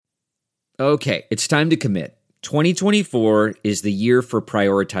Okay, it's time to commit. 2024 is the year for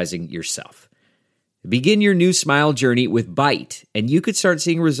prioritizing yourself. Begin your new smile journey with Byte, and you could start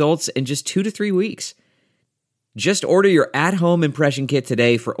seeing results in just 2 to 3 weeks. Just order your at-home impression kit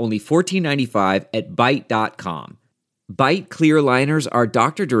today for only $14.95 at Byte.com. Byte clear liners are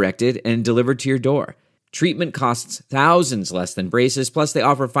doctor-directed and delivered to your door. Treatment costs thousands less than braces, plus they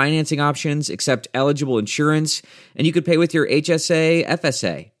offer financing options, accept eligible insurance, and you could pay with your HSA,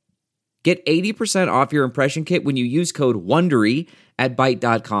 FSA. Get 80% off your impression kit when you use code WONDERY at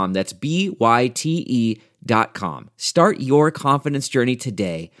Byte.com. That's BYTE.com. Start your confidence journey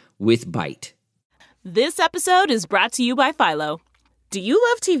today with Byte. This episode is brought to you by Philo. Do you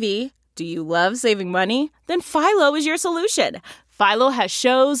love TV? Do you love saving money? Then Philo is your solution. Philo has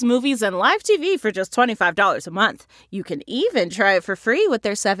shows, movies, and live TV for just $25 a month. You can even try it for free with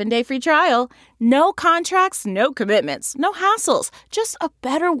their 7-day free trial. No contracts, no commitments, no hassles. Just a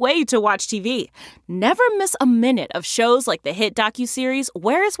better way to watch TV. Never miss a minute of shows like the hit docuseries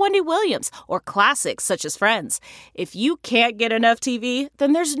Where is Wendy Williams? Or classics such as Friends. If you can't get enough TV,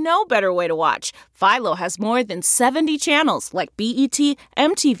 then there's no better way to watch. Philo has more than 70 channels like BET,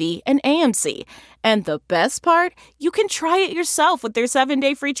 MTV, and AMC. And the best part? You can try it yourself with their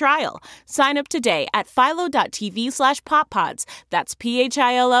 7-day free trial. Sign up today at philo.tv/poppods. That's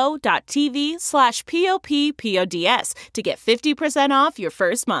philo.tv/POPPODS to get 50% off your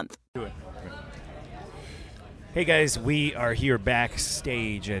first month. Hey guys, we are here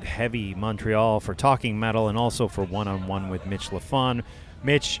backstage at Heavy Montreal for Talking Metal and also for One-on-One with Mitch Lafon.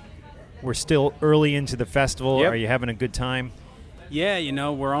 Mitch, we're still early into the festival. Yep. Are you having a good time? Yeah,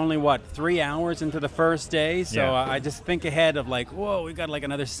 we're only, 3 hours into the first day, so I just think ahead of whoa, we got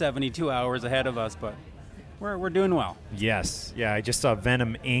another 72 hours ahead of us, but we're doing well. Yes. Yeah, I just saw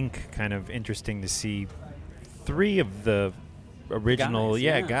Venom Inc., kind of interesting to see 3 of the original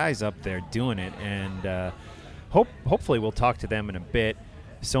guys up there doing it, and hopefully we'll talk to them in a bit.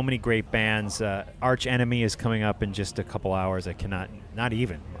 So many great bands. Arch Enemy is coming up in just a couple hours. Not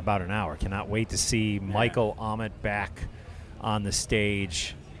even, about an hour. Cannot wait to see Michael Ahmet back on the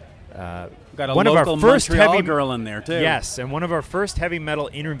stage. Got a local Montreal girl in there, too. Yes, and one of our first heavy metal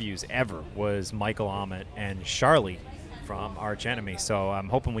interviews ever was Michael Ahmet and Charlie from Arch Enemy. So I'm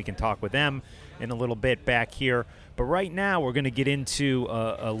hoping we can talk with them in a little bit back here. But right now we're going to get into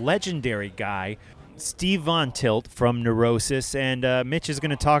a legendary guy, Steve Von Tilt from Neurosis, and Mitch is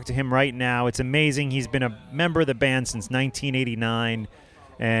going to talk to him right now. It's amazing. He's been a member of the band since 1989.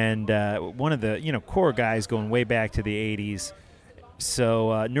 And one of the core guys going way back to the 80s.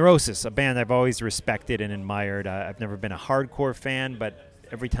 So Neurosis, a band I've always respected and admired. I've never been a hardcore fan, but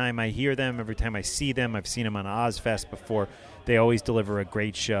every time I hear them, every time I see them, I've seen them on Ozfest before, they always deliver a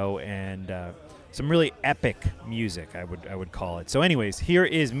great show and some really epic music, I would call it. So anyways, here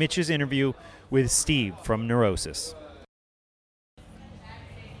is Mitch's interview with Steve from Neurosis.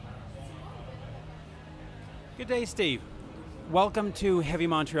 Good day, Steve. Welcome to Heavy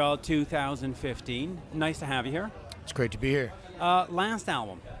Montreal 2015. Nice to have you here. It's great to be here. Last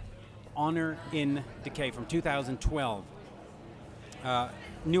album, Honor in Decay from 2012.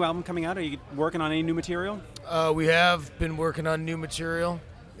 New album coming out. Are you working on any new material? We have been working on new material,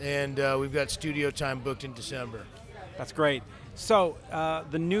 and we've got studio time booked in December. That's great. So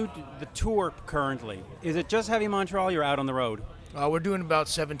the tour currently, is it just Heavy Montreal? You're out on the road? We're doing about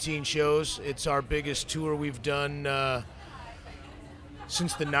 17 shows. It's our biggest tour we've done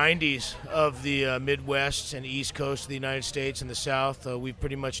since the 90s of the Midwest and East Coast of the United States and the South. We've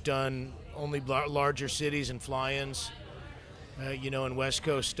pretty much done only larger cities and fly-ins, and West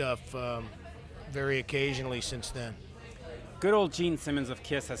Coast stuff very occasionally since then. Good old Gene Simmons of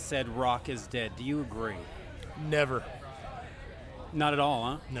Kiss has said rock is dead. Do you agree? Never. Not at all,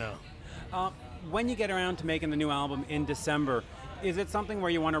 huh? No. When you get around to making the new album in December, is it something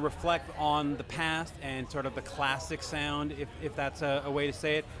where you want to reflect on the past and sort of the classic sound, if that's a way to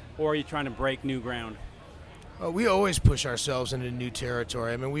say it, or are you trying to break new ground? We always push ourselves into new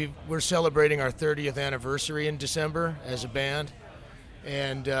territory. I mean, we're celebrating our 30th anniversary in December as a band,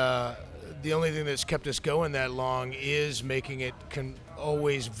 and the only thing that's kept us going that long is making it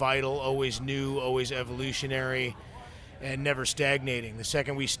always vital, always new, always evolutionary, and never stagnating. The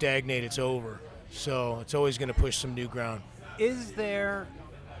second we stagnate, it's over. So it's always going to push some new ground. Is there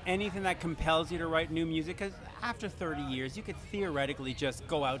anything that compels you to write new music? Because after 30 years, you could theoretically just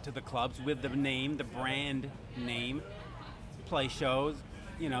go out to the clubs with the brand name, play shows,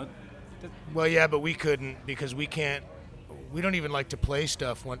 Well, yeah, but we couldn't because we don't even like to play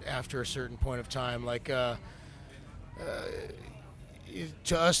stuff after a certain point of time.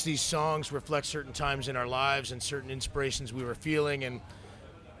 To us, these songs reflect certain times in our lives and certain inspirations we were feeling, and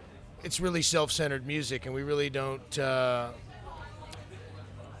it's really self-centered music, and we really don't. It's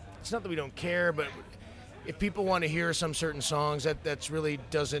not that we don't care, but if people want to hear some certain songs, that's really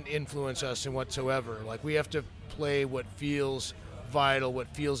doesn't influence us in whatsoever. Like, we have to play what feels vital, what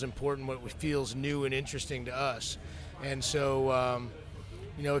feels important, what feels new and interesting to us. And so,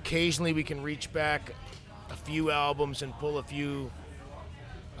 occasionally we can reach back a few albums and pull a few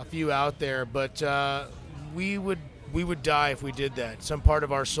out there, but we would die if we did that. Some part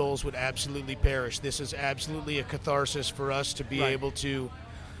of our souls would absolutely perish. This is absolutely a catharsis for us to be able to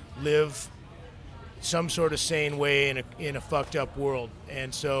live some sort of sane way in a fucked up world.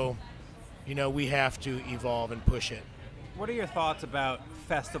 And so, we have to evolve and push it. What are your thoughts about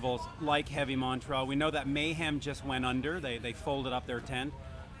festivals like Heavy Montreal? We know that Mayhem just went under. They folded up their tent.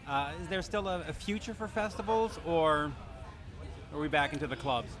 Is there still a future for festivals, or are we back into the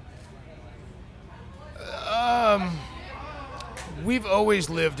clubs? We've always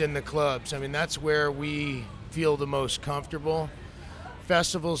lived in the clubs. I mean, that's where we feel the most comfortable.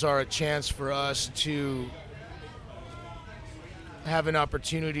 Festivals are a chance for us to have an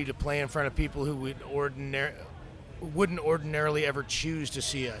opportunity to play in front of people who wouldn't ordinarily ever choose to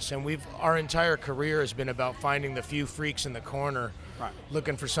see us. And our entire career has been about finding the few freaks in the corner,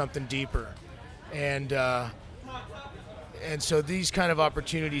 looking for something deeper. And so these kind of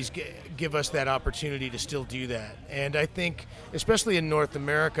opportunities give us that opportunity to still do that. And I think, especially in North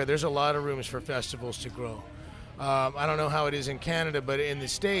America, there's a lot of rooms for festivals to grow. I don't know how it is in Canada, but in the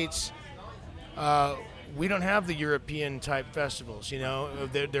States, we don't have the European-type festivals.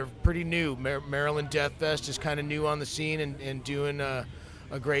 They're pretty new. Maryland Death Fest is kind of new on the scene and doing a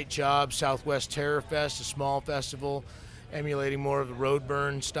great job. Southwest Terror Fest, a small festival, emulating more of the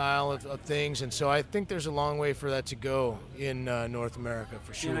Roadburn style of things. And so I think there's a long way for that to go in North America,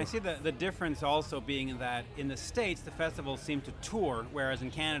 for sure. And I see the difference also being that in the States, the festivals seem to tour, whereas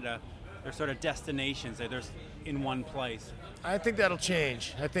in Canada, they're sort of destinations. They're in one place. I think that'll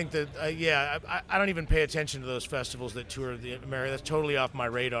change. I think that, I don't even pay attention to those festivals that tour America. That's totally off my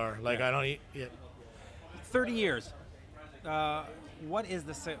radar. I don't. 30 years. What is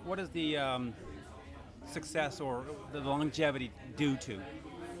the success or the longevity due to?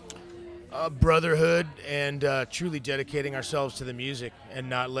 Brotherhood and truly dedicating ourselves to the music and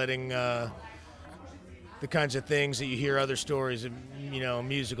not letting the kinds of things that you hear other stories of,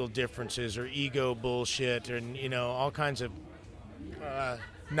 musical differences or ego bullshit and, all kinds of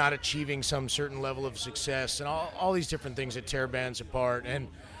not achieving some certain level of success and all these different things that tear bands apart. And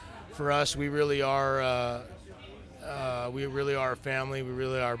for us, we really are a family. We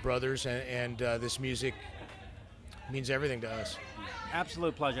really are brothers, and this music means everything to us.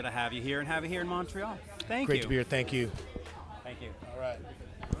 Absolute pleasure to have you here and have you here in Montreal. Thank you. Great to be here. Thank you. Thank you. All right.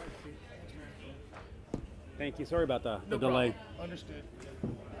 Thank you. Sorry about the delay. Problem. Understood.